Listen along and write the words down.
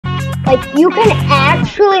you can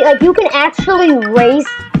actually race.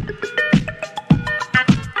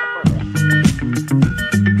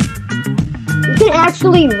 You can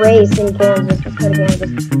actually race in Kansas. Let's go to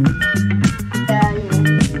Kansas. Yeah.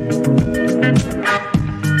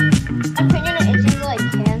 My opinion is either like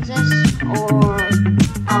Kansas or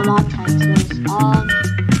not Texas.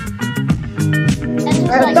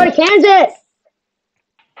 Alright, let's go to Kansas.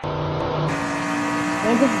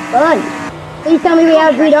 Kansas is fun. Please tell me we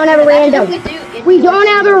don't have a random. We don't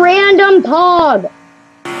have a random pog.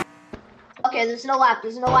 Okay, there's no lap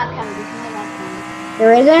coming.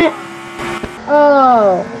 There isn't?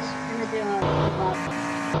 Oh.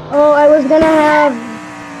 Oh, I was gonna have...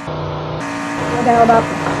 What the hell about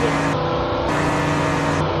this?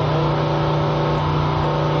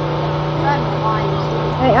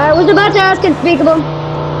 I was about to ask Unspeakable.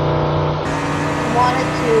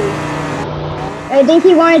 I think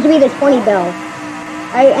he wanted to be the 20 Bell.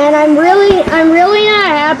 I'm really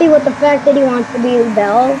not happy with the fact that he wants to be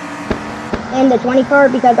Bell in the 20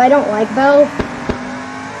 card because I don't like Bell.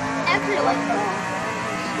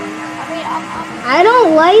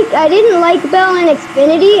 I didn't like Bell in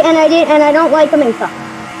Xfinity, and I don't like him in Cup.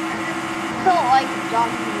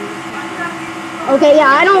 Okay, yeah,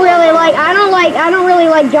 I don't really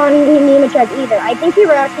like John Nemechek either. I think he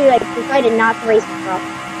actually decided not to race the Cup.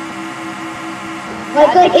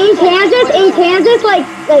 Like in Kansas, actually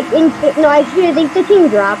I think the team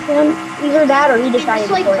dropped him. Either that or he decided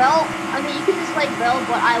to quit. Bell. I mean, you can dislike Bell,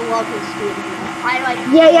 but I love his scheme.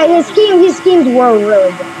 Yeah, his schemes were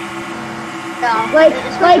really good. Yeah.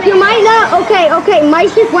 Like you might not. Okay.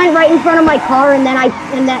 Mice just went right in front of my car, and then I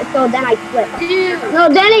flipped. Dude. No,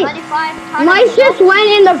 then Mice just went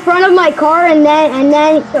in the front of my car, and then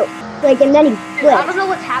he flipped. I don't know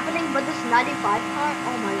what's happening, but this 95 car.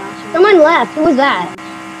 Oh my gosh. Someone left. Who was that?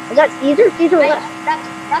 Was that Caesar? Caesar left.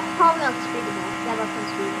 That's probably Unspeakable. Yeah, that's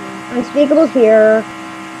Unspeakable. Unspeakable's here.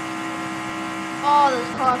 Oh, there's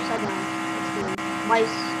car upside down. That's good.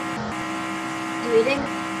 Mice. Bleeding.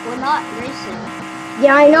 We're not racing.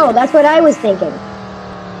 Yeah, I know. That's what I was thinking.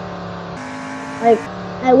 Like,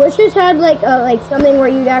 I wish this had like something where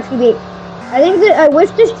you'd actually be. I wish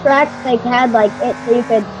this track had it so you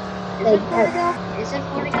could. Is it Portugal? Is it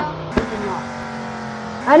not?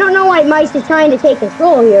 I don't know why Mice is trying to take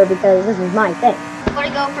control here because this is my thing.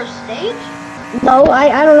 Portugal for stage? No,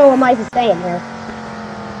 I don't know what Mice is saying here.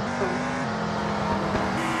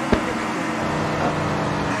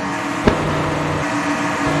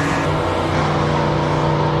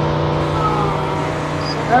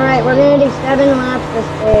 Alright, we're gonna do 7 laps this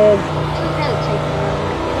stage.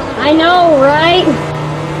 I know, right?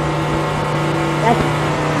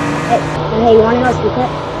 Hey, you wanna know what's secret?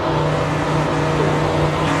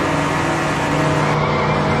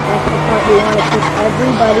 That's the point. We wanna keep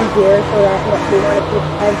everybody here so that we wanna keep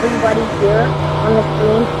everybody here on the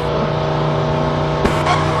screen.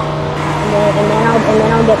 And then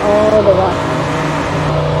I'll get all the luck.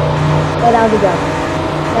 Oh, that was a joke.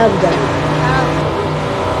 That was a joke.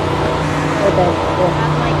 Okay, cool.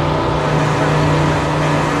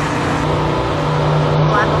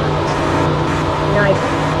 Nice.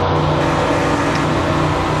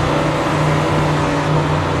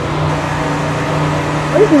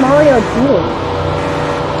 What is Mario doing?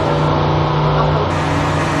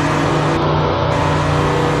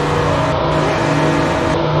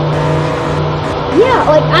 Yeah,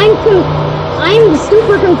 like I'm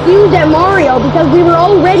super confused at Mario because we were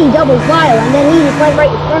already double file and then he just went right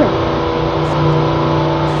in front of me.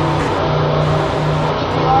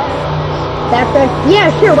 Backstretch?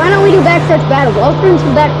 Yeah, sure. Why don't we do backstretch battles? I'll stream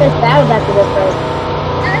some backstretch battles after this, right?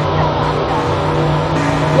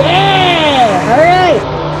 Yeah! Alright!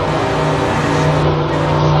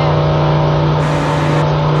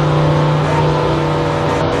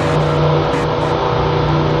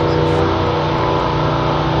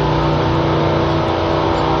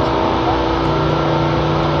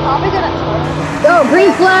 Go!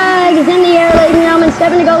 Green flag is in the air, ladies and gentlemen.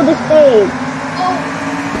 7 to go this stage.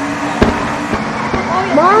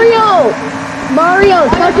 Mario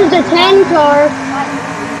touches the 10 car.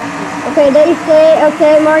 Okay, they say,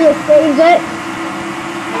 okay, Mario saves it.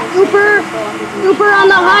 Super on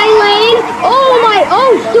the high lane.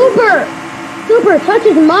 Super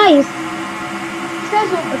touches Mice.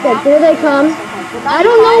 Okay, here they come. I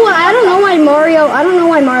don't know why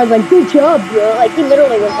Mario's like, good job, bro. Like, he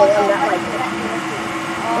literally was the one that, like,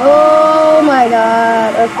 oh my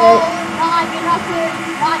god, okay.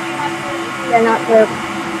 You're not clear.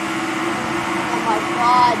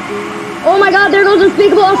 God, dude. Oh my god, there goes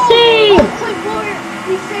Unspeakable. Save!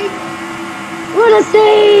 What a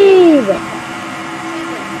save!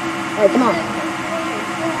 Alright, come on.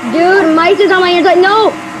 Dude, Mice is on my inside. No!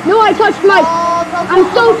 No, I touched Mice. I'm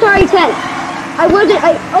so sorry, Ted. I wasn't,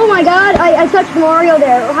 oh my god, I touched Mario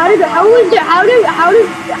there. How was there, how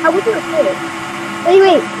was it fit?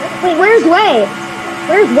 Wait, where's Way?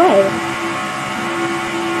 Where's Way?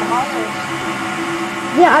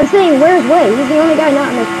 Yeah, I'm saying, where's Way? He's the only guy not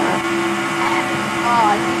in this class.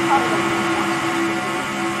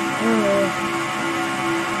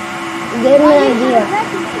 Give me an idea.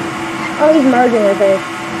 Oh, he's merging with it.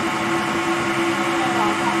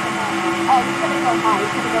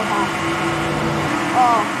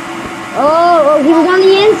 Oh, he was on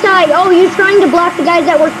the inside. Oh, he was trying to block the guys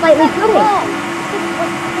that were slightly cutting.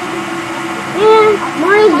 Yeah,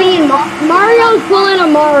 Mario's pulling a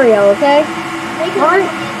Mario, okay?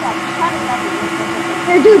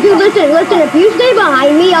 Here, dude, listen. If you stay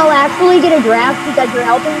behind me, I'll actually get a draft because you're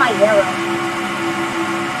helping my arrow.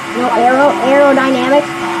 No, aerodynamics.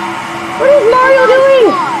 What is Mario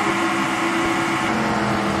doing?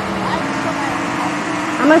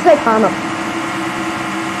 I'm gonna say karma.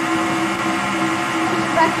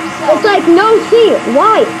 It's like, no, see,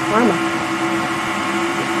 why? Karma.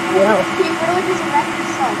 Yo.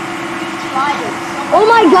 Oh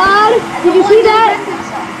my god! Did you see that?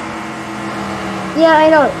 Yeah, I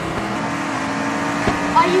know.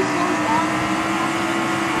 Are you slowing down?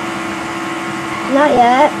 Not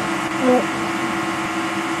yet.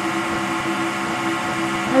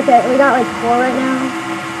 Okay, we got like 4 right now.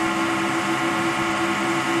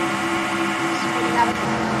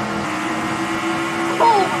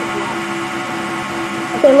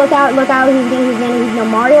 Okay, look out, he's no,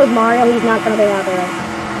 Mario, he's not gonna be out there right now.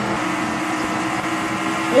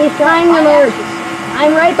 He's trying to merge.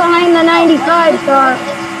 I'm right behind the 95 star.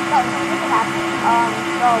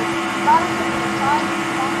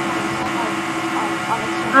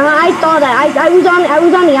 I saw that. I was on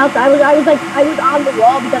the outside. I was on the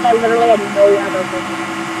wall because I literally had no other vision.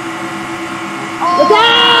 Look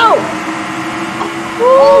out!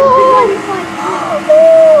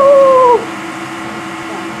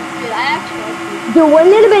 Dude,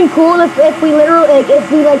 wouldn't it have been cool if we literally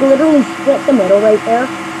split the middle right there?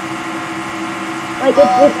 Like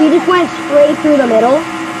if he just went straight through the middle.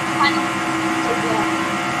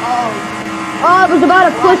 Oh, it was about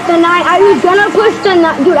to push the 9. I was gonna push the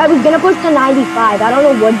 95. I don't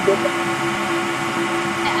know what did it.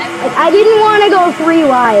 Like, I didn't want to go 3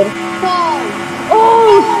 wide.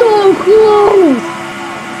 Oh, so close!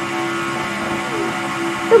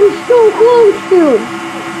 That was so close, dude.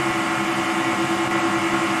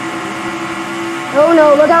 Oh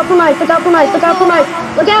no, look out for Mice, Look out!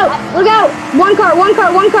 One car.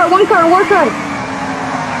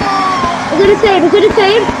 Is it a save?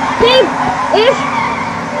 Save-ish?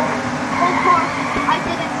 I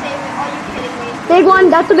didn't save it. Are you kidding me? Big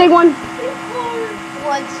one, that's a big one.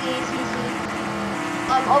 See.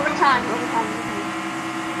 Overtime.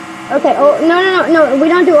 Okay, oh, no, we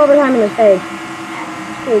don't do overtime in the stage.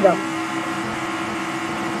 Here we go.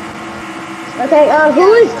 Okay,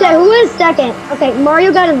 who is second? Okay,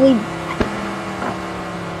 Mario got his lead.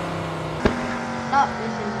 Oh,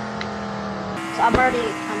 listen. So I'm already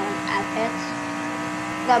kind of at pits.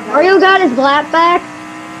 Mario got his lap back.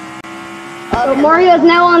 Okay. So Mario is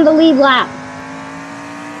now on the lead lap.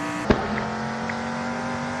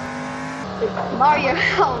 Mario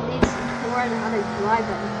needs to learn how to drive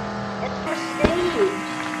it. It's for stage.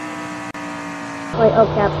 Wait, oh,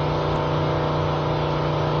 Cap.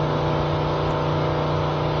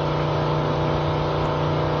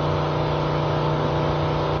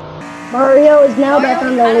 Mario is now back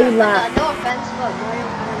on the lead lap. No offense, but Mario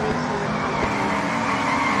kind of needs to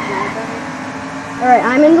Alright,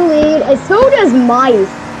 I'm in the lead. And so does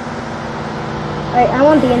Mice. Alright, I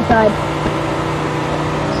want the inside.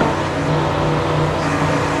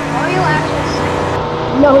 Mario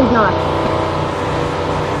actually. No, he's not.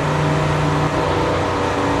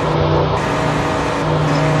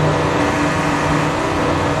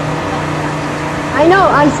 I know,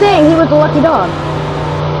 I'm saying he was a lucky dog.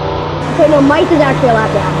 Okay, no, Mice is actually a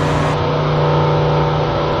lap down.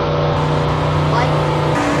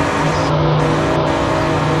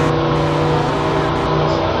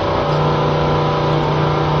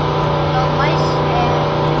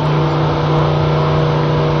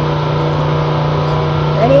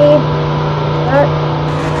 Ready? Start.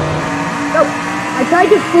 Go. I tried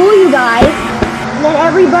to fool you guys, and then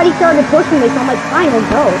everybody started pushing me, so I'm like, fine, we'll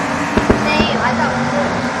go. Same, I thought we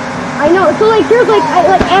were. I know, so like, here's like,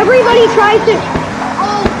 everybody tries to...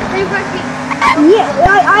 Oh, they pushed me. Yeah,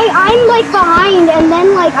 I'm like behind, and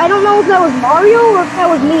then like, I don't know if that was Mario or if that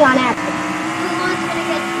was me on accident. Who's gonna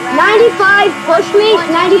get 95, push me,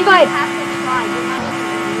 95.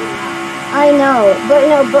 I know,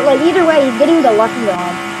 but like either way, he's getting the lucky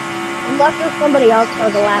dog. Unless there's somebody else for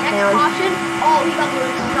the lap down. Oh, he got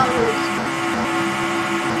loose.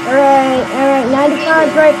 Alright,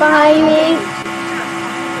 95's right behind me.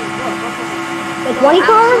 The 20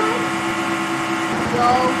 car?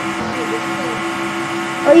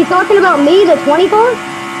 Are you talking about me, the 20 car?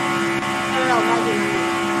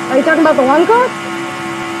 Are you talking about the 1 car?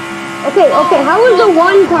 Okay, how is the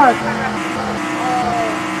 1 car?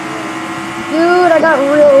 Dude, I got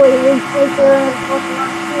really close there.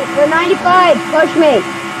 They're 95, push me.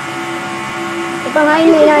 Get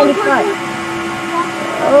behind me, 95.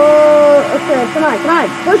 Oh, okay, come on,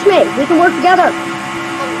 push me. We can work together.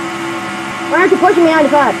 Why aren't you pushing me,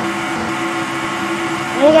 95?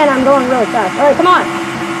 And again, I'm going really fast. Alright, come on.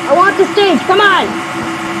 I want the stage, come on.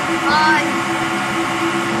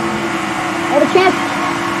 I have a chance.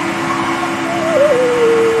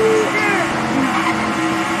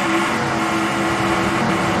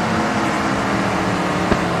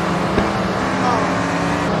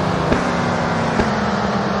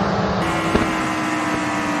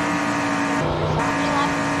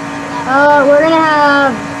 We're gonna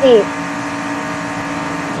have 8.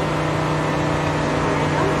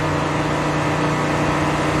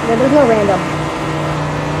 Yeah, there's no random.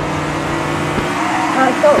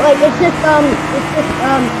 So like it's just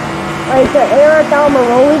like the Eric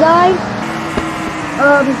Almaroli guy.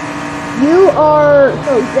 You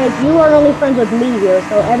are only friends with me here,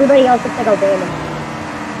 so everybody else looks like a random.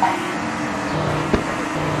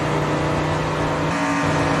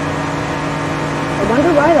 I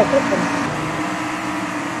wonder why that hit him.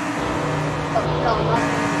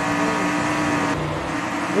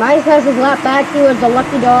 Mice has his lap back. He was the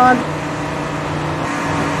lucky dog.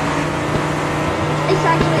 It's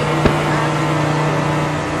actually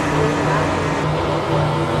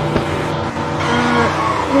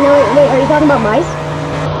wait, are you talking about mice?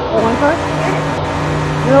 The 1 car?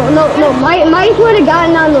 No. Mice would have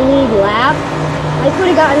gotten on the lead lap.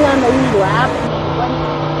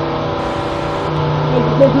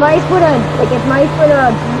 If mice would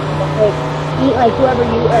have beat like whoever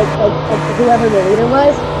the leader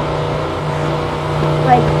was,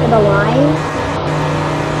 like to the line.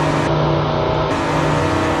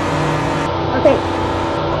 Okay.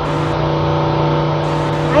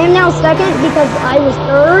 I am now second because I was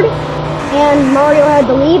third, and Mario had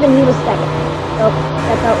the lead and he was second. So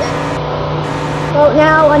that's how. So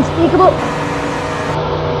now Unspeakable.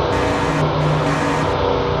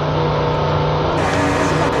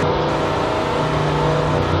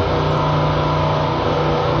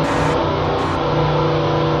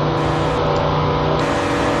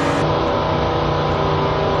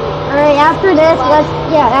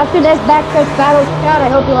 After this backstretch battle shot, I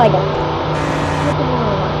hope you like it.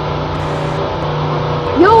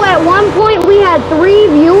 Yo, at one point we had 3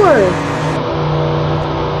 viewers.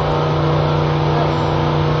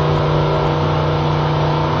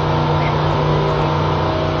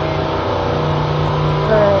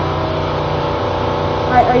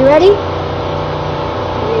 Alright, are you ready?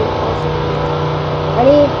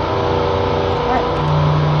 Ready? Alright,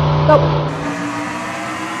 go.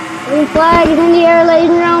 Green flag is in the air, ladies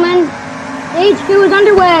and gentlemen. Stage 2 is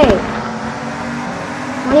underway.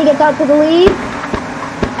 20 gets out to the lead.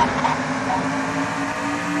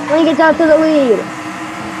 20 gets out to the lead.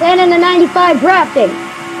 10 and the 95 drafting.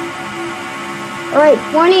 Alright,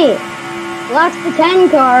 20 blocks the 10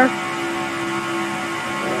 car.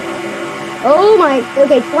 Oh my,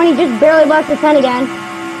 okay, 20 just barely blocks the 10 again.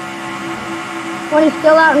 20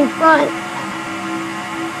 still out in front.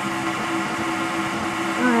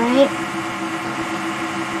 Alright.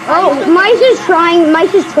 Oh, Mice is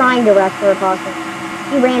trying to wreck her caution.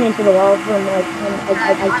 He ran into the wall from like,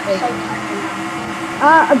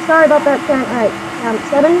 I'm sorry about that turn. Alright,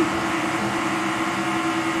 7.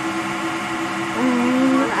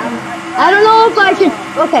 I don't know if I should,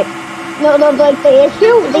 okay. No, like the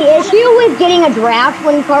issue with getting a draft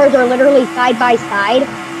when cars are literally side by side,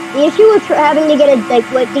 the issue with having to get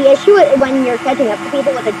the issue when you're catching up to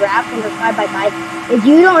people with a draft when they're side by side is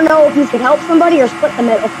you don't know if you should help somebody or split the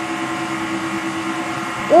middle,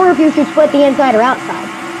 or if you should split the inside or outside.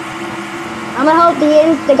 I'm gonna help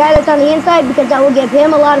the guy that's on the inside because that will give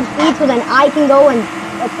him a lot of speed, so then I can go and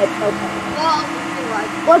okay.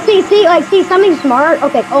 Well, see, something smart.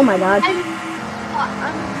 Okay. Oh my God. I'm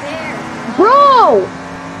there. Bro!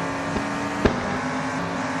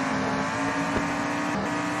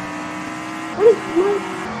 What is my...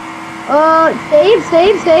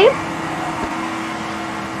 save.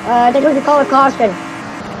 I think we should call a caution.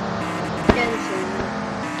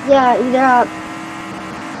 Yeah, yeah.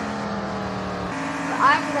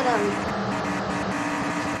 I'm gonna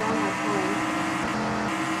on my phone.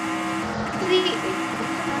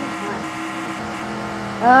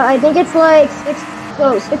 I think it's like 6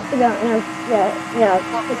 to go. No, yeah,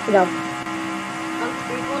 6 to go. Some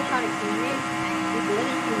people try to kill me. You did it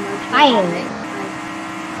too much. Bang.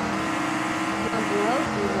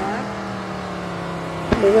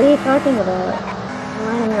 Dude, what are you talking about? I'm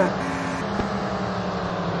lining up.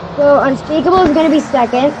 So, Unspeakable is gonna be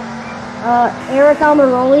second. Eric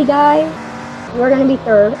Almaroli guy, you're gonna be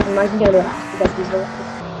third, and Mike's gonna be last because he's the last.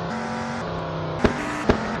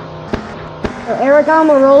 So Eric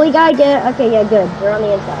Almaroli guy, okay, yeah, good. You're on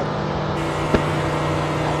the inside.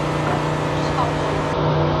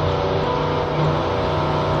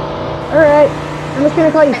 Alright, I'm just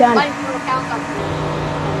gonna call you 10.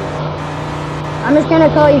 I'm just gonna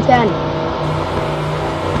call you 10.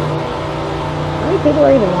 How many people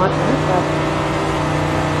are even watching this stuff?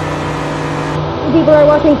 People are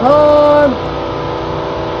watching Cog.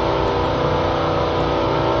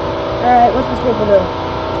 Alright, what's this people do?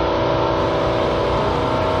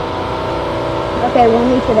 Okay, we'll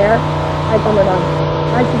meet you there. Alright, then we're done.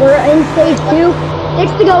 Alright, so we're in stage 2.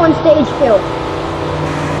 6 to go in stage 2.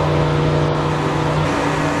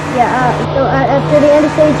 Yeah, so after the end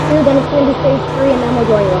of stage 2, then it's going to be stage 3, and then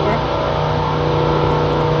we'll join you, okay?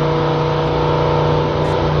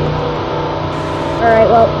 Alright,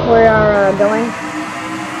 well, we are going.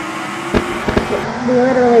 We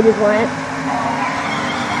literally just went.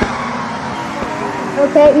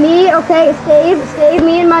 Okay, save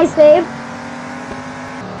me and my save.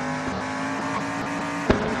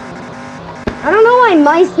 I don't know why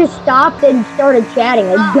Mice just stopped and started chatting.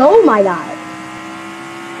 Like, oh my god.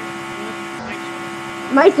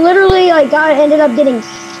 Mice literally, like, ended up getting...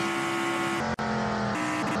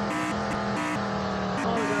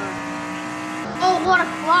 Oh, what a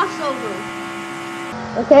crossover.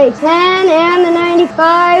 Okay, 10 and the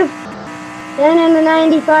 95. 10 and the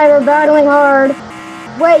 95 are battling hard.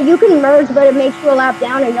 Wait, you can merge, but it makes you a lap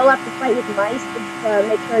down, and you'll have to fight with Mice to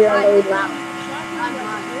make sure you're on the lead lap. I'm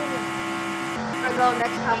on. I go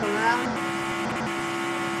next time around.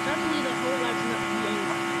 Certainly the whole life's not the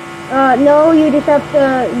end. No, you just have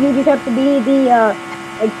to be the,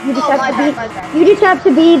 like, you just have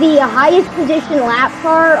to be the highest position lap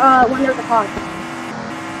car, when there's a caution.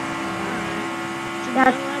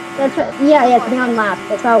 That's yeah, it's behind lap.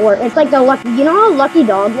 That's how it works. It's like the lucky, you know how Lucky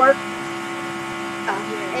Dog works?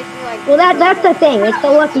 Well, that's the thing. It's the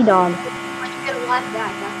Lucky Dog.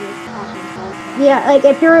 Yeah, like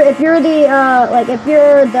if you're the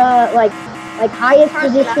highest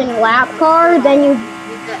position lap car, then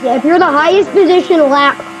if you're the highest position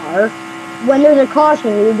lap car, when there's a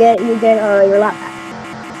caution, you get your lap back.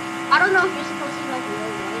 I don't know if you're supposed to like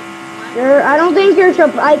roll right. I don't think you're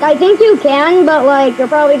I think you can, but like you're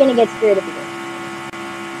probably gonna get screwed if you do.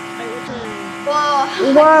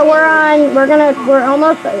 We're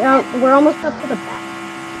almost up to the back.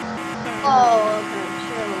 Oh, okay,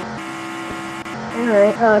 chill.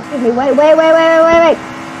 Alright, excuse me, wait.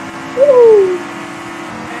 Woo.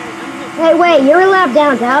 Hey, wait, you're a lap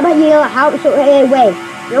down, so how about you, hey, wait,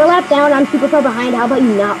 you're a lap down, I'm super far behind, how about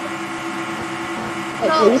you not?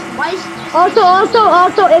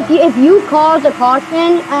 Also, if you cause a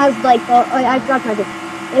caution as, like, I forgot to mention,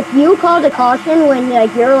 if you cause a caution when,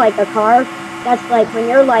 like, you're, like, a car, that's, like, when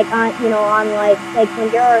you're, like, on, you know, on, like,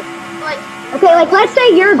 when you're, like, okay, like, let's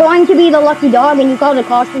say you're going to be the lucky dog and you cause a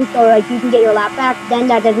caution so, like, you can get your lap back, then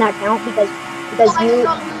that does not count because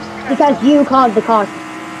you caused the caution.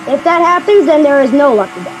 If that happens, then there is no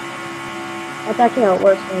lucky dog. That's actually how it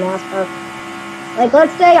works in NASCAR. Like,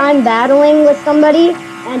 let's say I'm battling with somebody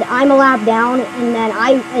and I'm a lap down, and then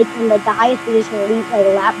I, like, in, like, the highest position elite, like,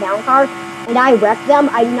 a lap down car, and I wreck them,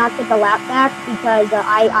 I do not get the lap back because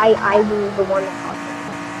I was the one that caused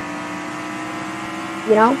it.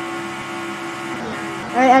 You know?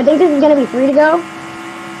 Alright, I think this is gonna be 3 to go.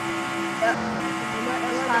 Yep.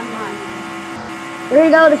 3 to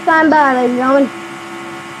go to stand by, ladies and gentlemen.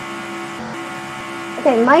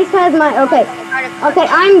 Okay, Mice has my, okay,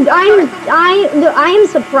 I am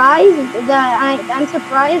surprised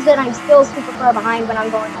that I'm still super far behind when I'm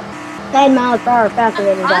going like 10 miles per hour faster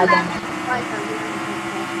than you guys are.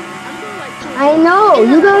 I know,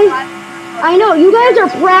 you guys are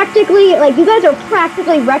practically, like,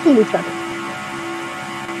 wrecking each other.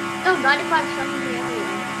 No, 95 something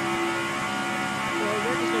everywhere.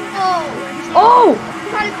 Oh!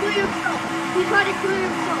 He tried to clear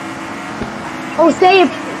himself. Oh, save!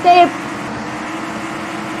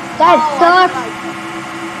 That sucks!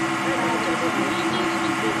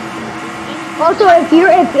 Also, if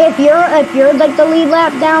you're like the lead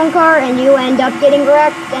lap down car and you end up getting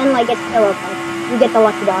wrecked, then like it's still okay. You get the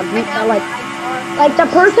lucky dog. You, like the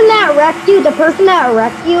person that wrecked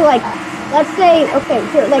you, like let's say okay,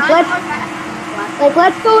 here, let's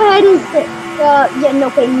go ahead and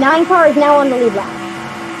okay, 9 car is now on the lead lap.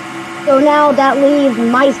 So now that leaves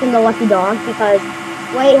Mice in the lucky dog because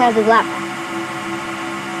Way has his lap back.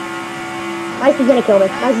 Mice is gonna kill me.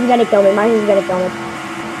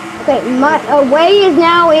 Okay, Way is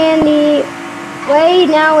now in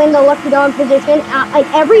the lucky dog position. Like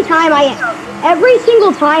every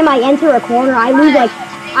single time I enter a corner, I lose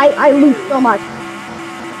I lose so much.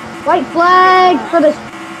 White flag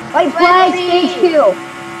stage 2.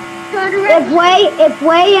 If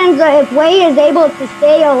Way is able to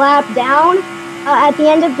stay a lap down at the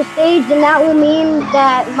end of the stage, then that will mean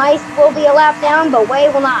that Mice will be a lap down, but Way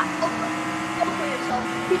will not.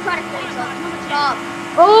 Keep trying to kill yourself. Stop.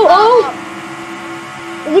 Oh!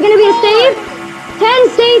 Is it gonna be a save? 10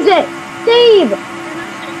 saves it! Save!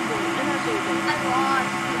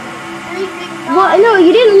 Well, no,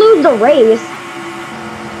 you didn't lose the race.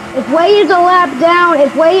 If Way is a lap down,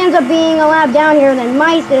 if Way ends up being a lap down here, then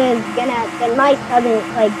Mice doesn't, like,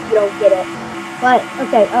 you don't get it. But,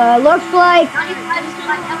 okay, looks like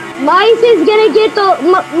Mice is gonna get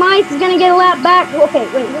a lap back. Okay,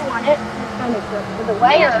 wait, who won it? Was it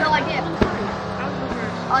Way or? No idea.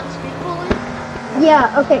 Unspeakable?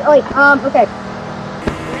 Yeah, okay, wait, okay.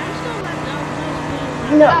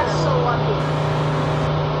 No. That's so lucky.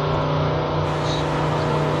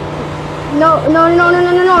 No,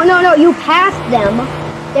 you passed them,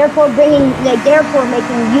 therefore making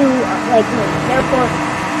you,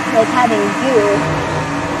 having you.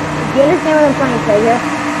 Do you understand what I'm trying to say here?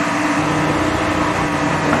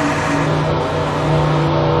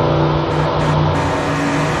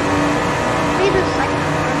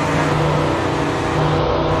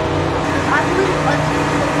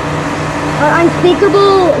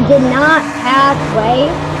 Unspeakable did not pass Way.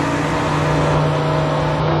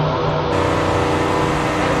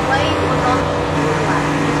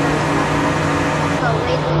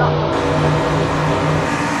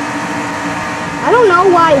 I don't know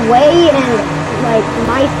why Way and like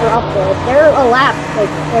Mice are up there. They're a lap,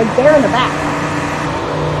 like they're in the back.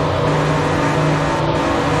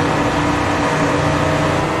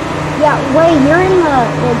 Yeah, Way, you're in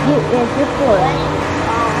you're fourth.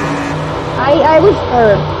 I was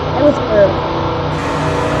third.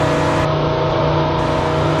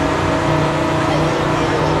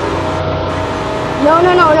 No,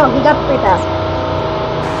 he got the free pass.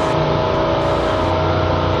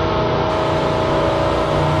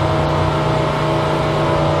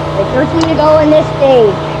 Like 13 to go in this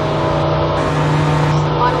stage.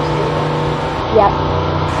 Yep.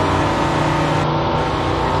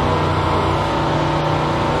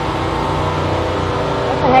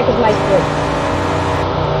 What the heck is my score?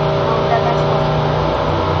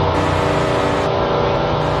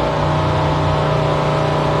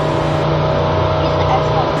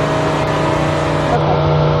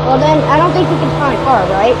 Well then, I don't think you can find a car,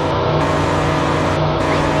 right?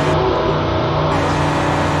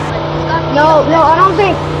 No, I don't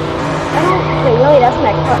think. Wait, really? That's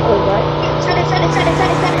my car. Wait, what? Set it.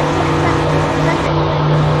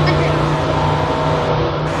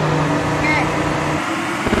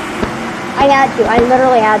 I had to. I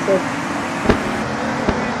literally had to.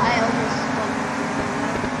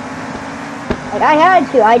 Like, I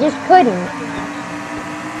had to. I just couldn't.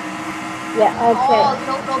 Yeah, okay.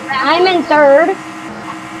 I'm in third.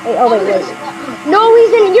 Wait, wait. No,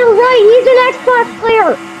 you're right, he's an Xbox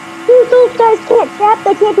player! Dude, those guys can't chat,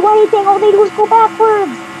 they can't do anything, all they do is go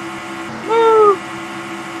backwards! No!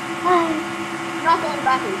 He's not going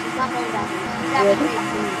backwards,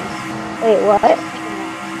 Wait, what?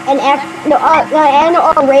 And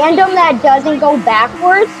a random that doesn't go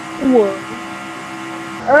backwards?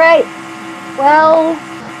 Alright, well...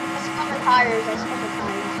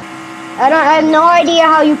 I have no idea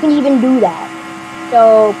how you can even do that.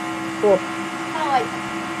 So, cool.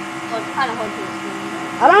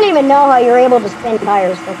 I don't even know how you're able to spin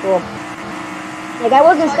tires, so cool. Like, I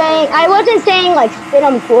wasn't saying like spin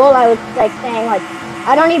them cool, I was like saying like,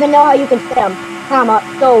 I don't even know how you can spin them, comma,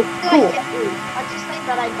 so cool. I just think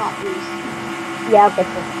that I got these. Yeah, okay,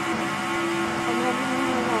 cool.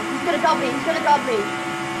 He's gonna dub me,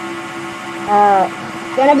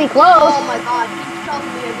 Gonna be close. Oh my god, he's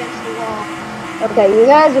shoving me against the wall. Okay, you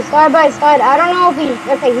guys are side by side. I don't know if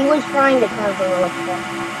he was trying to turn for a little bit.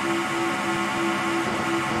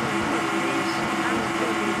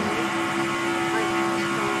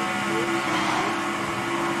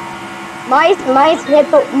 Mice hit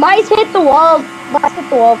the wall. Mice hit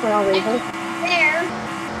the wall for no reason. There.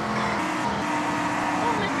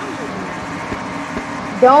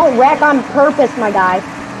 Don't wreck on purpose, my guy.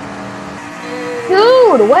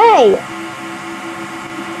 Dude, wait.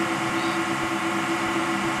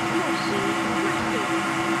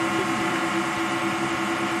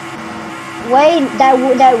 Wait,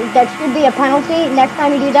 that should be a penalty. Next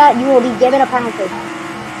time you do that, you will be given a penalty.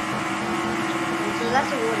 So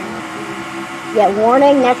that's a warning. Yeah,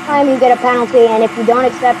 warning. Next time you get a penalty, and if you don't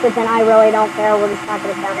accept it, then I really don't care. We're just not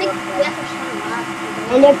gonna count it.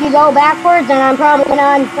 And if you go backwards, then I'm probably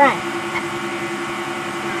gonna unfriend.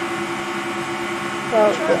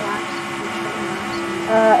 So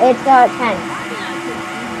it's 10.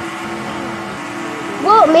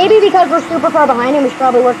 Well, maybe because we're super far behind him, we should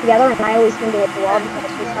probably work together, and I always seem to hit the wall because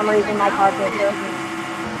for some reason my car can't do it.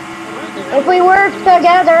 If we work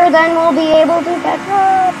together, then we'll be able to catch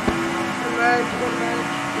up.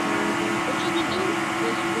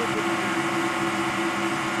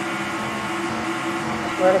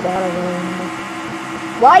 Swear to God, I really know.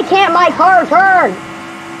 Why can't my car turn?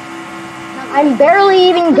 I'm barely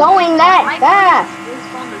even going that fast.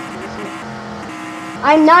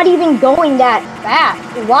 I'm not even going that fast.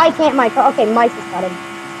 Why can't my car? Okay, Mike's is cutting.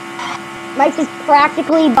 Mike's is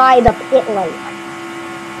practically by the pit lane.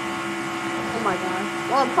 Oh my god.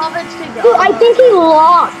 Well, Providence to go. Dude, I think he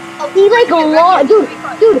lost. He like lost. Dude.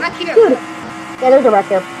 Yeah, there's a wreck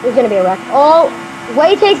here. There's gonna be a wreck. Oh,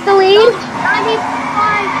 Way takes the lead. 95.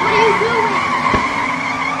 What are you doing?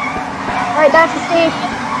 Alright, that's a safe.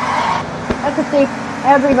 That's a safe.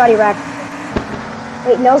 Everybody wrecked.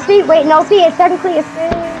 Wait, no seat? Wait, no seat. It's technically a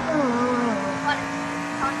safe.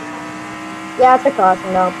 Yeah, it's a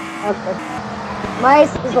caution, though. Okay.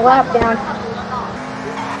 Mice is a lap down.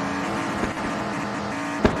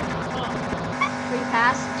 Free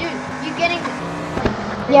pass. Dude, you getting...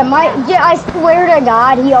 Yeah, I swear to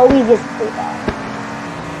God, he always gets free pass.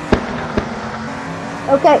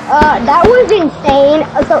 Okay, that was insane.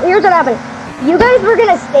 So here's what happened. You guys were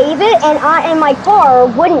gonna save it, and my car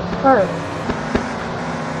wouldn't turn.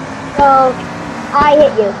 So I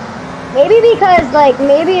hit you. Maybe because, like,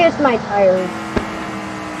 maybe it's my tires.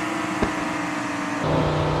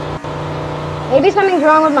 Maybe something's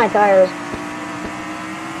wrong with my tires.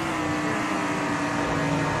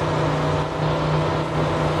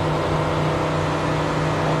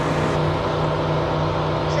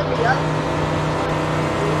 Somebody up?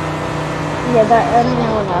 Yeah, I don't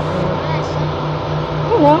know what happened. I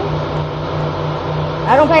don't know.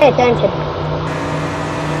 I don't pay attention.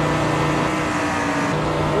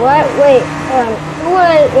 What? Wait,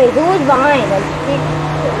 who was behind?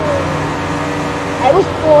 I was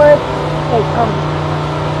fourth. Wait,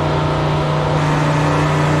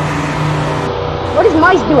 what is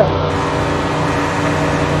Mice doing?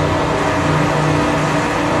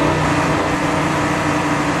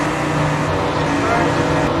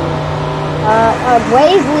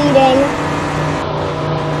 Way's leading.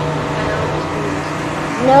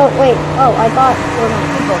 No, wait. Oh, I thought there were no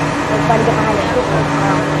people. I was trying to get behind the people.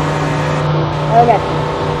 Okay.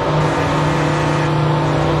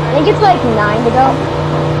 I think it's like 9 to go.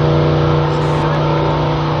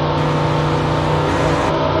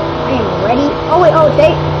 I am ready. Oh, wait. Oh,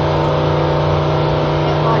 they...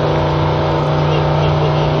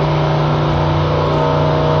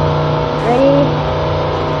 Ready?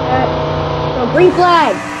 Green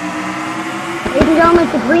flag! Ladies and gentlemen,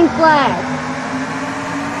 it's the green flag.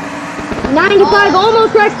 95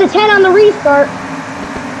 almost wrecks the 10 on the restart.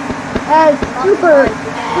 As Super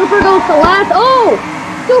goes to last. Oh!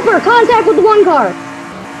 Super, contact with the one car.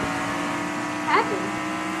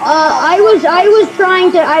 I was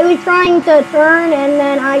trying to turn, and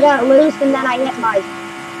then I got loose, and then I hit Mike.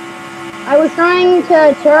 I was trying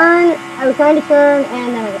to turn, and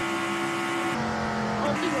then I got...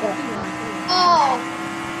 Oh!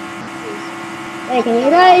 Hey, can you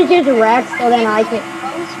guys just wreck so then I can...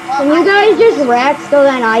 Can you guys just wreck so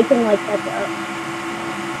then I can, like, catch up?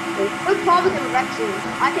 We're probably gonna wreck soon.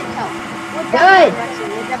 I can tell. Good!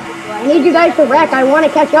 I need you guys to wreck. I want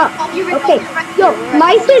to catch up. Okay, yo,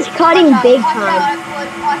 Mice is cutting big time.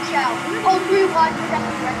 Watch out. Oh, 3-1. We're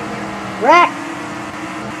definitely wrecking here. Wreck!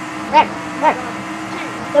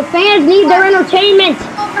 The fans need their entertainment!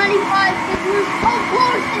 Oh, 95. Oh,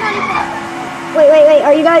 close to 95. Wait,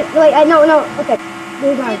 are you guys... Wait, no, okay.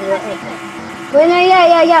 Here's my roof. Wait, no,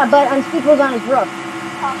 yeah, but Unspeakable's on his roof.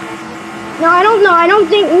 No, I don't know. I don't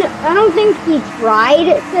think he tried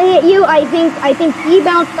to hit you. I think he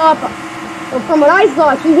bounced off. Well, from what I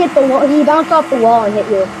saw, he hit the wall. He bounced off the wall and hit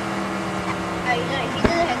you. He didn't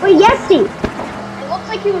hit. Wait, yes, he. It looks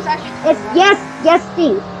like he was actually. It's yes,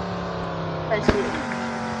 Steve. Let's see.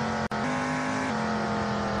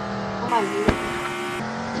 On my vehicle.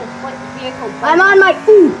 It's a foot vehicle. I'm on my.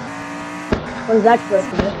 Ooh. What is that supposed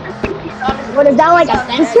to be? What is that, like a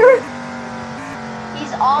sensor?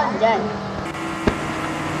 He's on dead.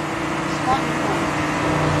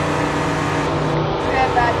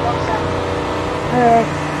 Grab that 1 second.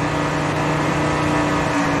 Alright.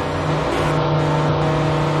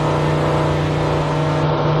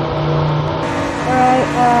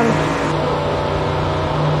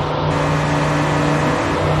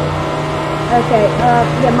 Okay,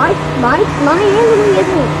 yeah, my handling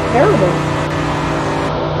isn't terrible.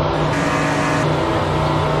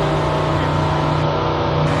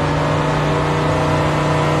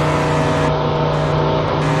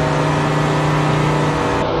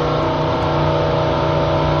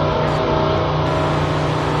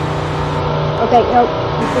 Okay, nope,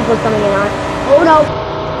 these people are coming in on it. Oh no!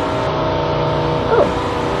 Oh.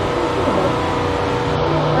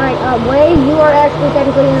 Alright, Way, you are actually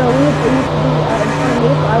technically in the lead, so you should be in front of me,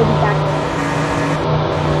 so I will be back there.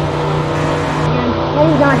 And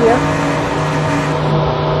Kenny's not here.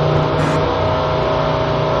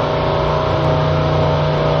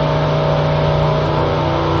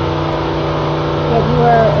 Yeah, you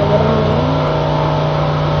are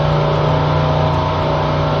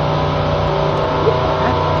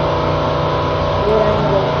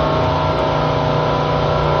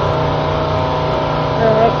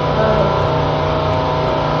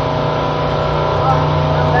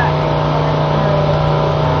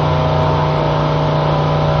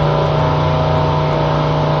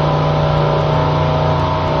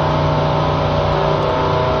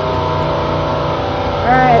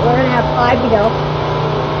Alright, we're gonna have 5 to go.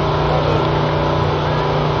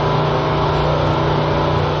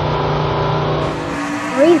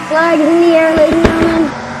 Green flag is in the air, ladies and gentlemen.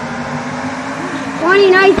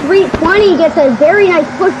 20, nice 20 gets a very nice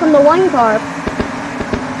push from the 1 car.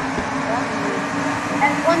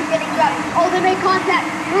 And 1's getting shot. Oh, they made contact.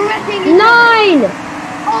 9!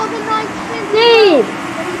 Oh, the 9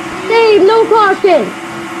 Save, no caution.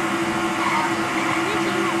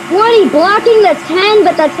 20 blocking the 10,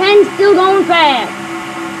 but the 10's still going fast.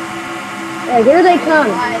 Yeah, here they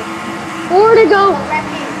come. 4 to go.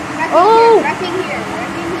 Oh!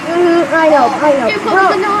 I know.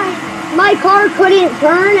 Bro, my car couldn't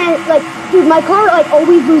turn, and like, dude, my car like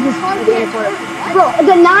always loses speed. Bro,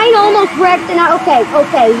 the 9 almost wrecked, and okay,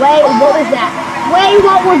 wait, what was that? Wait,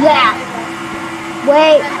 what was that?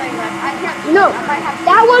 Wait. No,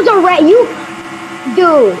 that was a wreck. You,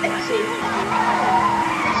 dude.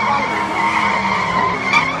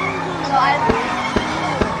 So I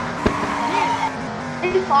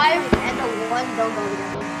have 5 and the 1 don't go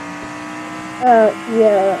together.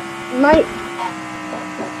 Yeah. My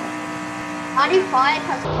 95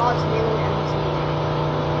 has caused nearly everything.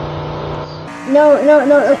 No,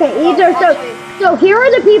 okay, either so here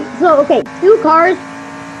are the people, so okay, 2 cars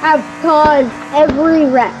have caused every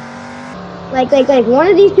wreck. Like one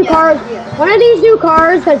of these 2 cars, one of these 2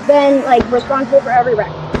 cars has been like responsible for every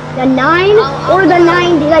wreck. The 9 or the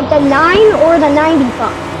 90, like the 9 or the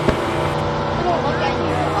 95.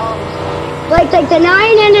 Like the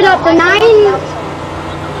 9 ended up, the 9. 95 is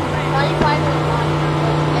not.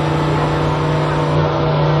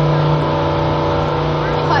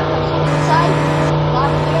 95 pushing inside,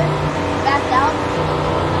 not here, back down.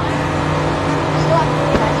 Still have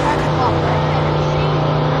 3 nice trying to walk right there.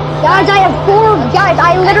 Guys, I have 4. Guys,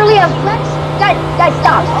 I literally have. Guys,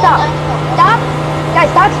 stop.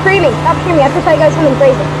 Guys, stop screaming. I have to tell you guys something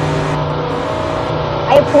crazy.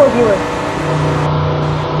 I have 4 viewers.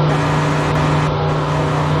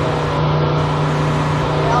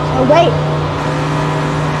 Oh, wait.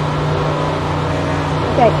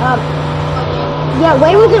 Okay, yeah,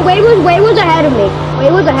 Way was ahead of me.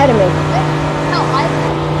 No,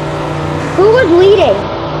 Who was leading?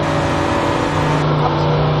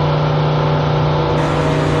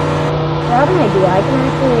 I have an idea. I can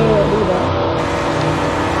actually lead it.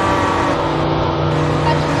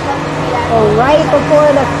 Oh, right before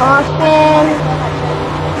the caution.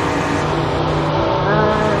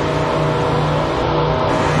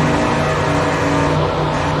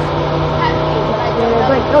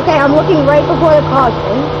 Okay, I'm looking right before the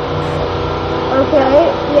caution. Okay,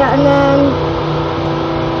 yeah, and then.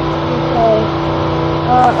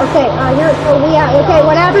 Okay, here. So okay,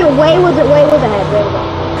 what happened? Way was ahead.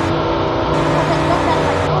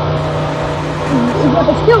 Yeah,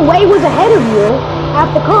 but still, Way was ahead of you at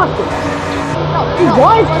the caution. He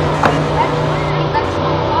was.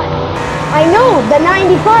 I know, the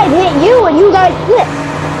 95 hit you and you guys flipped.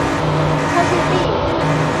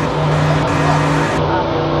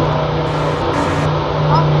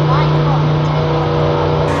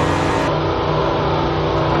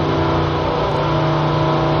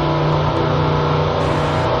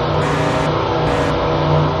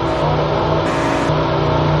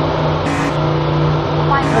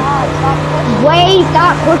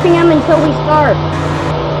 pushing him until we start.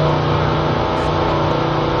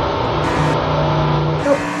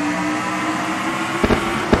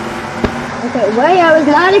 Okay, wait, I was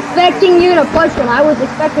not expecting you to push him. I was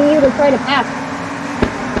expecting you to try to pass.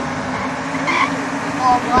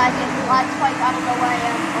 Oh, black spike out of the way.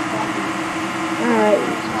 Alright.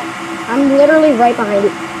 I'm literally right behind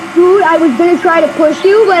you. Dude, I was gonna try to push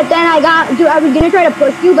you, but then I was gonna try to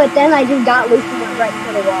push you, but then I just got loose and went right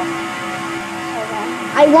into the wall.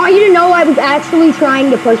 I want you to know I was actually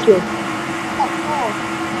trying to push you.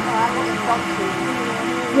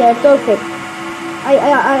 Yeah, it's okay.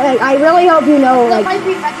 I really hope you know, like...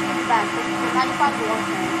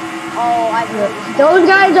 Those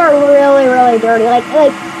guys are really, really dirty. Like,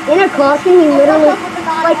 in a caution, he literally...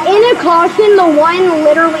 Like, in a caution, the one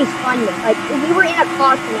literally spun me. Like, we were in a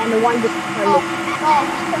caution, and the one just spun me.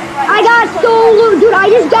 I got so loose. Dude, I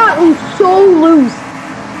just got so loose.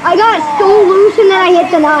 I got so loose, and then I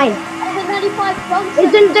hit the 9.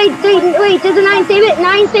 Wait, does the 9 save it?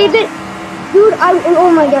 9 saved it? Dude,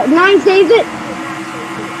 oh my god, 9 saved it?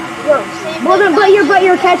 Well, but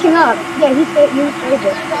you're catching up. Yeah, you saved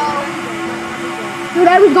it. Dude,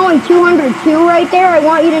 I was going 202 right there. I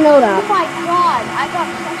want you to know that. Oh my god, I got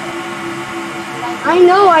such a... I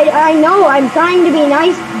know. I'm trying to be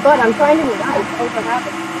nice, but I'm trying to be nice. That's what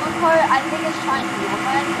happened. I think it's trying to be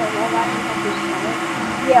alright, but wall riding is slower.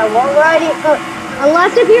 Yeah, wall riding.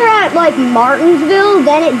 Unless if you're at like Martinsville,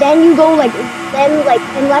 then you go like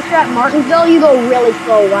unless you're at Martinsville, you go really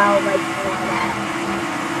slow while like.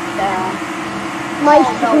 My. 95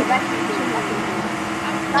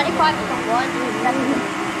 is the one.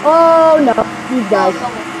 Oh no, these guys.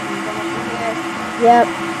 Yep.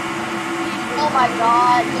 Oh my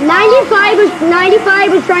god. 95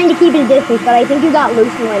 was trying to keep his distance, but I think you got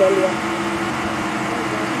loose and went into it.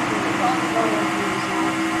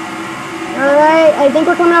 Alright, I think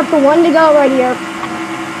we're coming up to 1 to go right here.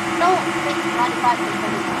 No, I think 95 is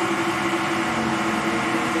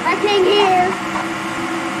wrecking here.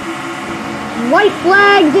 White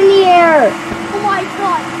flags in the air. Oh my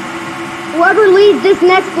god. Whoever leads this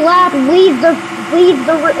next lap wins the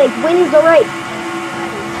race.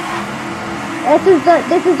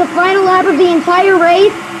 This is the final lap of the entire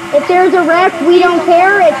race. If there's a wreck, we don't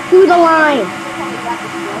care. It's to the line.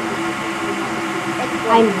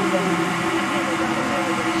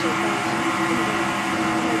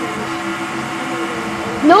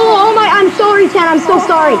 I'm sorry, 10. I'm so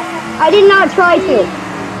sorry. I did not try to.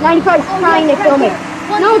 95 is trying to kill me.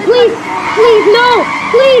 No, please, no,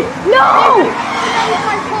 please, no!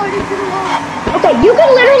 Okay, you can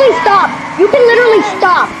literally stop. You can literally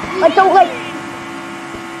stop. Like, don't, like...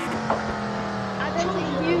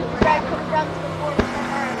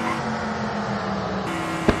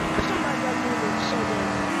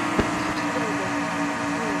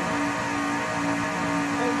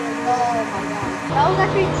 Oh my god. That was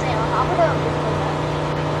actually insane. I'm gonna look at that.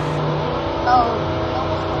 Oh, he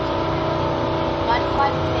almost went to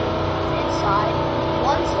 95 inside.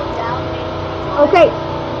 One slowed down. Okay.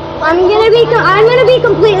 I'm gonna be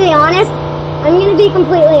completely honest.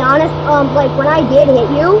 Like when I did hit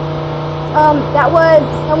you, that was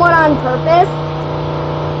somewhat on purpose.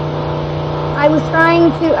 I was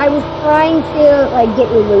trying to like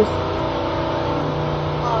get you loose.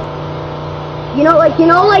 You know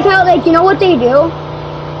what they do?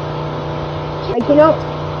 Like,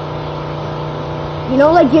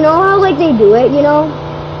 you know how, like, they do it, you know?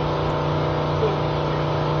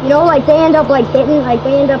 You know, like, they end up, like, hitting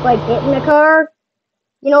the car.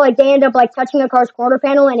 You know, like, they end up, like, touching the car's quarter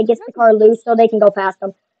panel and it gets the car loose so they can go past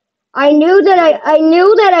them. I knew that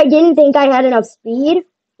I didn't think I had enough speed,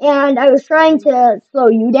 and I was trying to slow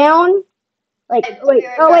you down. Like,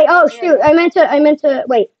 oh, shoot, I meant to,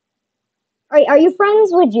 wait. Are you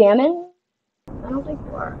friends with Jammin? I don't think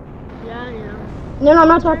you are. Yeah, I am. No, I'm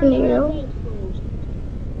not talking to you.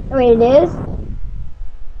 Oh, wait, it is?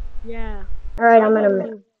 Yeah. Alright, I'm gonna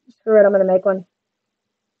make one.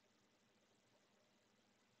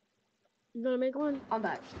 You gonna make one? I'm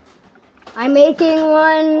back. I'm making I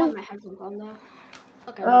one. have my headphones on though.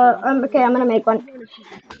 Okay. I'm gonna make one.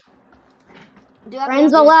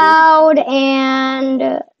 Friends allowed allowed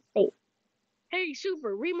and safe. Hey,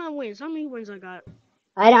 Super, read my wins. How many wins I got?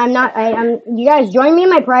 You guys join me in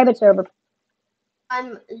my private server.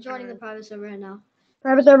 I'm joining the private server right now.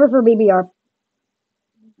 Private server for BBR.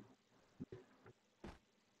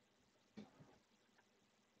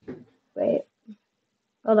 Wait.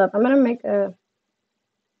 Hold up. I'm gonna make a...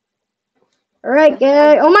 Alright,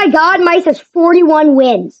 guys. Oh my god, Mice has 41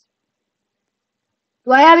 wins.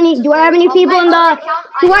 Do I have any people in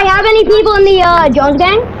the Jones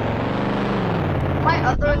gang? my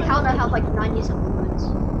other account, I have like 90 something wins.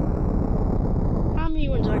 How many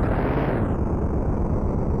wins I got?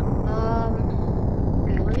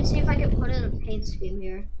 Okay, let me see if I can put in a paint scheme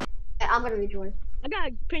here. Okay, I'm gonna rejoin. I got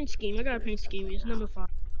a paint scheme. It's number 5.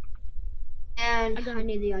 And I got I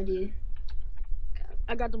need the ID.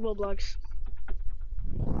 the roblox.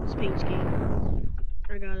 It's paint scheme.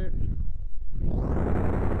 I got it.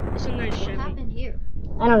 It's a nice What Chevy. happened here?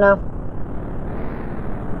 I don't know.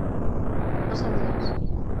 Oh, something else.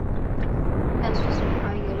 That's just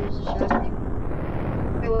trying to use the Chevy.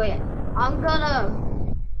 Wait. I'm gonna.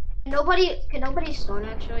 Can nobody start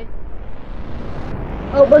actually?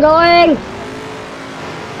 Oh, we're going.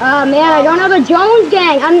 Oh man, I don't have a Jones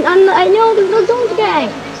gang. I know there's no Jones gang.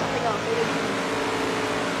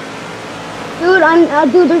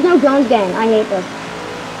 Dude, there's no Jones gang. I hate this.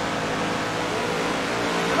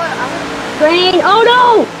 Train. Oh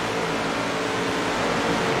no.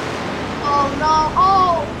 Oh no.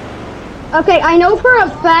 Oh. Okay, I know for a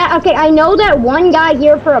fact. Okay, I know that one guy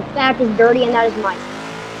here for a fact is dirty, and that is Mike.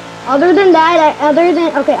 Other than that,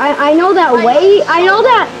 okay, I know that Way. I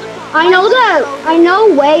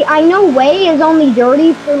know Way is only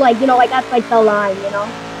dirty for like, you know, like that's like the line, you know.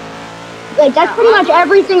 Like that's pretty much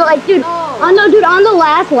every single, like, dude, on the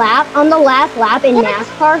last lap in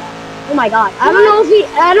NASCAR. Oh my God, I don't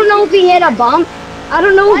know if he hit a bump. I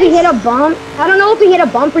don't know if he hit a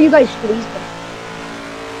bump or you guys squeezed him.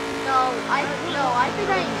 No, I think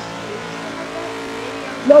I squeezed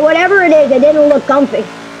him. But whatever it is, it didn't look comfy.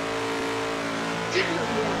 Yeah.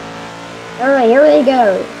 All right, here we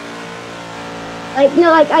go. Like, you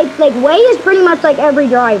know, like Way is pretty much like every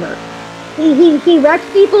driver. He wrecks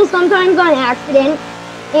people sometimes on accident,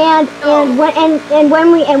 and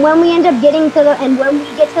when we end up getting to the when we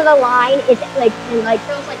get to the line, it's like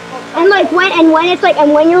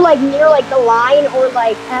when you're like near like the line or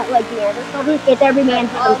like at like the end or something, it's every man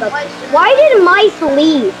for himself. Why did Mice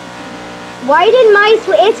leave?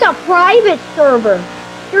 It's a private server.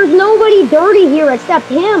 There's nobody dirty here except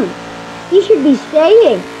him. He should be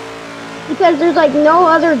staying because there's like no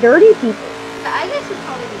other dirty people. I guess it's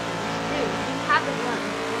probably the best. Dude, you haven't run.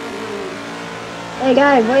 Hey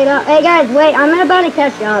guys, wait up. Hey guys, wait. I'm about to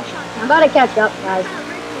catch up. Guys.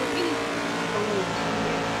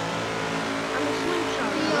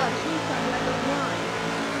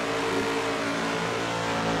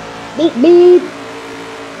 Beep beep.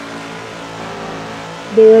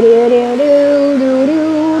 Do do do do do do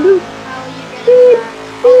do. How are you getting back?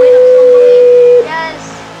 Oh wait, I'm so late. Yes.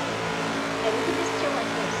 Hey, we can just chill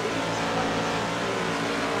like this. We can just plug this in.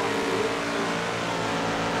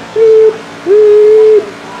 Beep beep.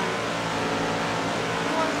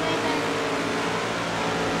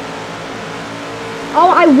 Oh,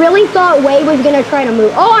 I really thought Way was gonna try to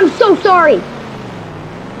move. Oh, I'm so sorry.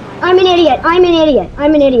 I'm an idiot.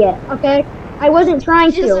 Okay, I wasn't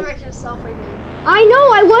trying to. You just wrecked yourself again. I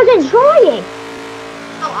know, I wasn't trying.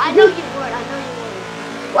 Oh, I know you would.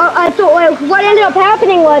 Well, so what ended up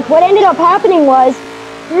happening was,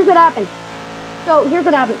 here's what happened. So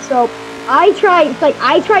I tried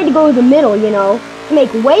to go to the middle, you know, to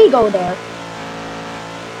make Way go there.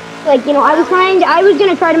 Like, you know, I was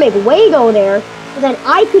gonna try to make Way go there, so then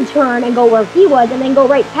I could turn and go where he was, and then go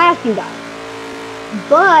right past you guys.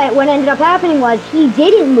 But what ended up happening was he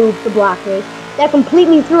didn't move to block me. That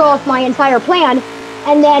completely threw off my entire plan.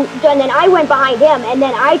 And then I went behind him, and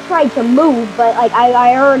then I tried to move, but like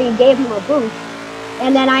I already gave him a boost,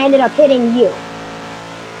 and then I ended up hitting you.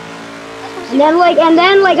 And then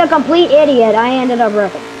like a complete idiot, I ended up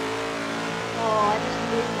wrecking. Oh, I just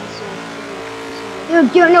moved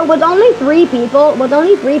myself. Dude, no, with only three people,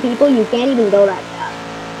 you can't even go that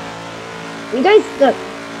fast. You guys,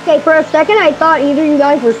 okay, for a second I thought either you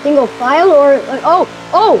guys were single file or like, oh.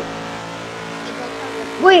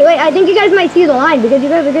 Wait, I think you guys might see the line because you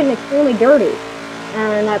guys are getting extremely dirty.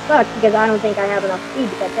 And that sucks because I don't think I have enough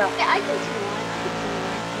speed to catch up. Yeah, I can see the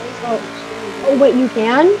line. Oh, wait, you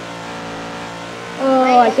can?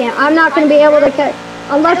 Oh, I can't. I'm not going to be able to catch...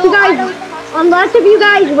 Unless if you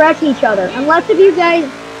guys wreck each other. Unless if you guys...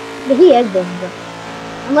 He is dangerous.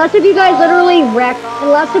 Unless if you guys literally wreck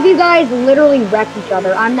each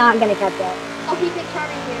other, I'm not going to catch up. Oh, he can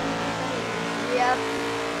turn in here. Yep.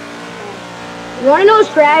 You want to know a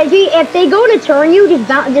strategy? If they go to turn you, just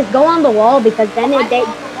go on the wall because then because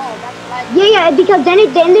then they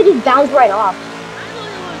just bounce right off.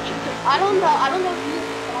 I don't know.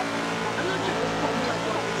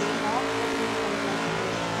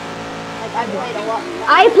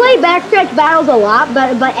 I play backstretch battles a lot,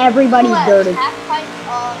 but everybody's dirty.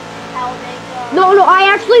 No, I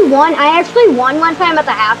actually won one time at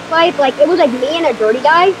the half pipe. Like it was like me and a dirty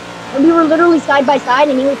guy, And we were literally side by side,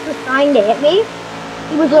 and he was just trying to hit me.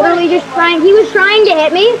 He was literally just trying. He was trying to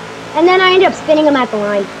hit me, and then I ended up spinning him at the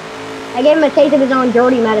line. I gave him a taste of his own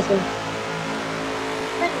dirty medicine.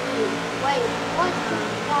 Wait, what?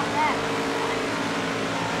 Not that.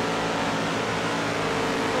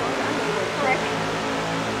 Correct.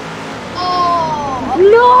 Oh!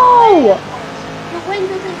 No! The win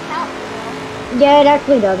doesn't count, bro. Yeah, it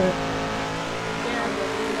actually doesn't.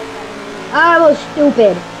 I was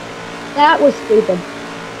stupid. That was stupid.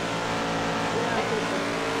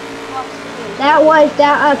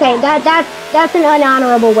 Okay, that's an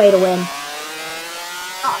unhonorable way to win.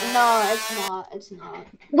 No, it's not. It's not.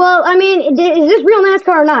 Well, I mean, is this real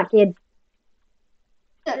NASCAR or not, kid?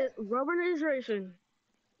 Rubber is racing.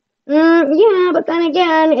 Yeah, but then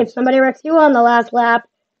again, if somebody wrecks you on the last lap,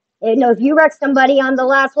 if you wreck somebody on the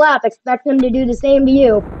last lap, expect them to do the same to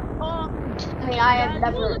you. I mean, I have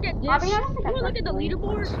never. Look at this. I mean, I don't think you look at the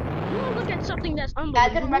leaderboard. You look at something that's unbelievable. I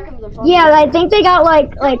didn't wreck him the phone. Yeah, I think they got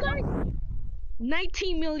like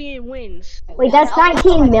 19 million wins. Wait, that's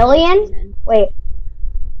 19 million? Wait.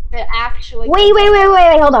 It actually. Wait,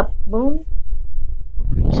 hold up. Boom.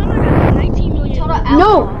 Someone got 19 million.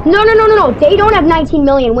 No. They don't have 19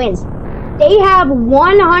 million wins. They have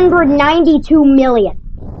 192 million.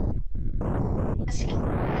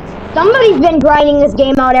 Somebody's been grinding this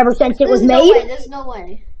game out ever since it was made. There's no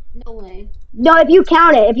way. No way. No, if you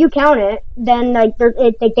count it, then like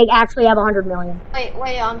they actually have 100 million. Wait.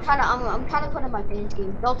 I'm trying to put in my paint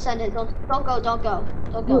scheme. Don't send it. Don't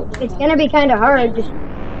go. It's gonna be kind of hard. It's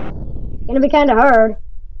gonna be kind of hard.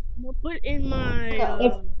 I'll put in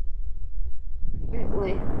my.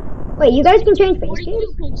 Wait, you guys can change paint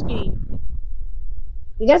schemes? Paint scheme.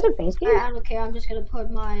 You guys have paint schemes? I don't care. I'm just gonna put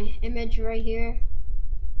my image right here.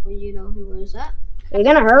 Well, you know who is that? Are you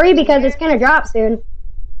gonna hurry because it's gonna drop soon?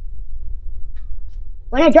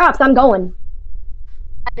 When it drops, I'm going.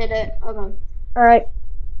 I did it. Okay. All right.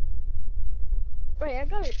 Wait, I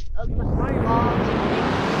got it.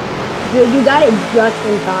 Dude, you got it just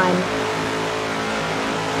in time.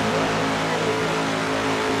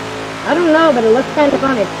 I don't know, but it looks kind of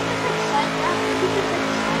funny.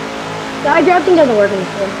 Side drafting doesn't work in this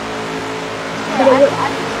game. But it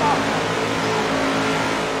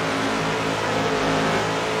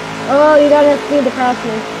Oh, you gotta speed the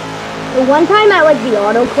crossman. One time at like the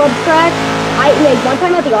auto club track, one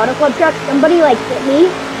time at the auto club track, somebody like hit me,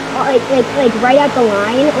 like right at the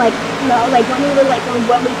line, like when we were like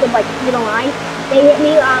when we could like see the line, they hit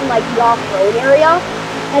me on like the off-road area,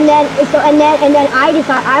 and then I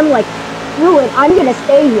decided I'm like, screw it, I'm gonna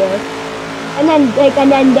stay here, and then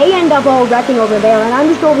they end up all wrecking over there, and I'm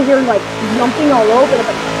just over here like jumping all over the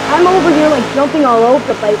place. I'm over here like jumping all over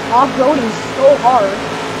the place, off-roading so hard.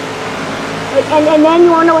 And then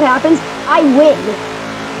you wanna know what happens? I win.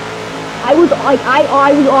 I was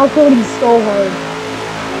off-roading so hard.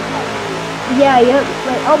 Yeah.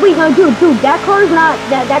 Like, oh wait, no, dude, that car's not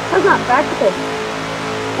practical.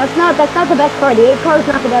 That's not the best car. The 8 car is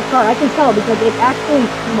not the best car. I can tell because it's actually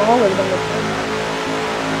smaller than the car.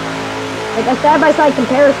 Like a side-by-side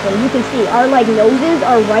comparison, you can see our like noses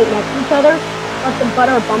are right next to each other,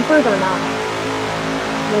 but our bumpers are not.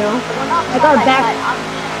 You know, like our back.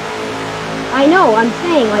 I know, I'm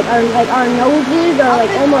saying, like our noses are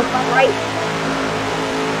like almost right.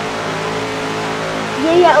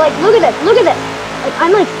 Yeah, like look at this. Like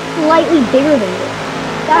I'm like slightly bigger than you.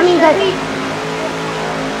 That means that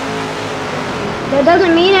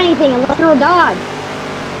doesn't mean anything unless you're a dog.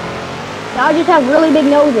 Dogs just have really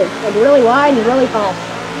big noses, like really wide and really tall.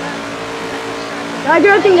 Dog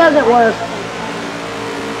drafting doesn't work.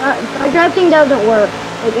 Dog drafting doesn't work.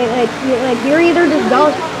 Like you're either just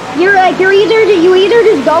go. You either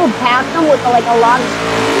just go past them with like a lot of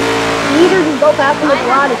speed. You either just go past them with a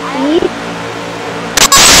lot of speed.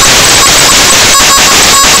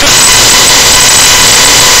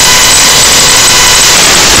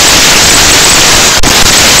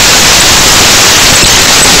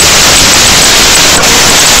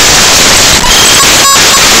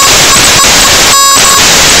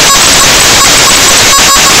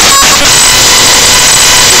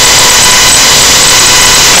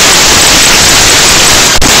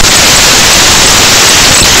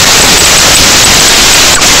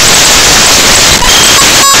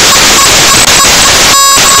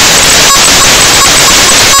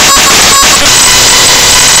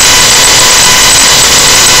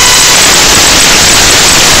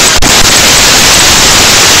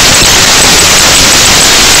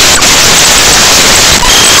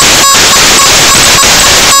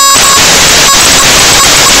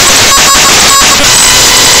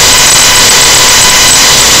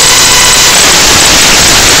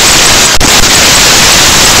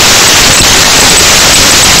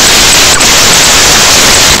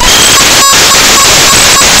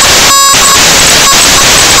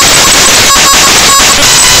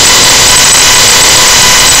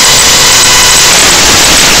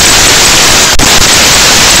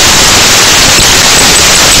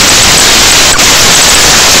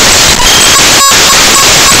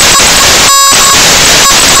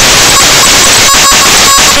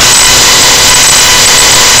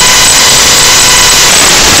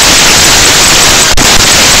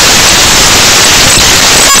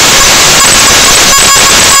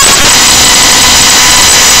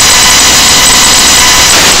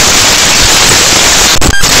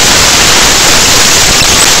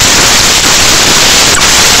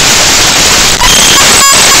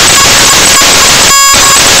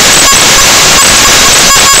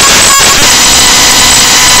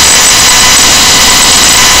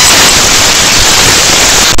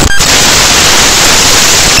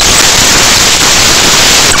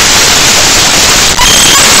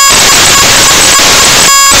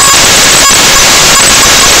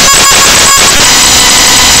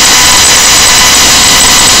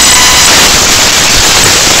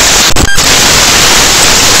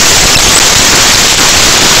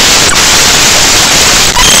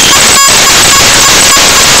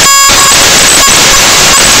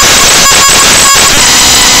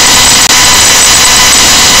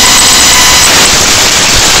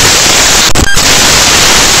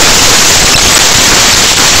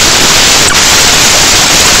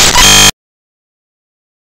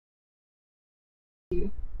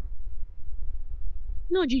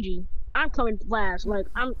 No, GG. I'm coming fast. Like,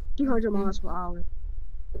 I'm 200 miles per hour.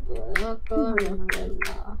 200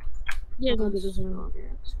 miles. Yeah, gonna get this one.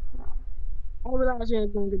 I realize you're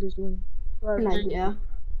gonna get this one. But Yeah.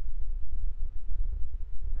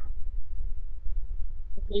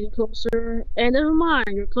 getting closer. And never mind,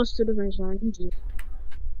 you're close to the finish line. GG.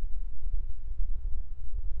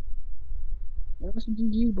 That's a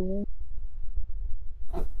GG, boy.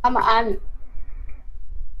 I'm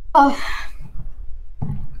oh,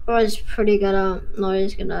 was pretty good at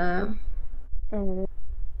noise gonna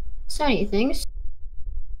say anything.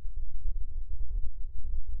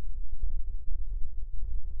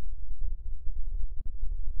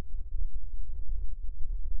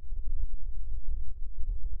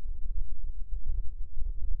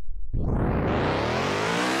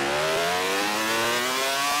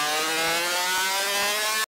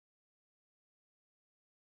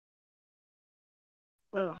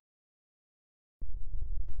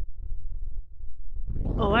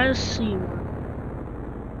 Oh, I see.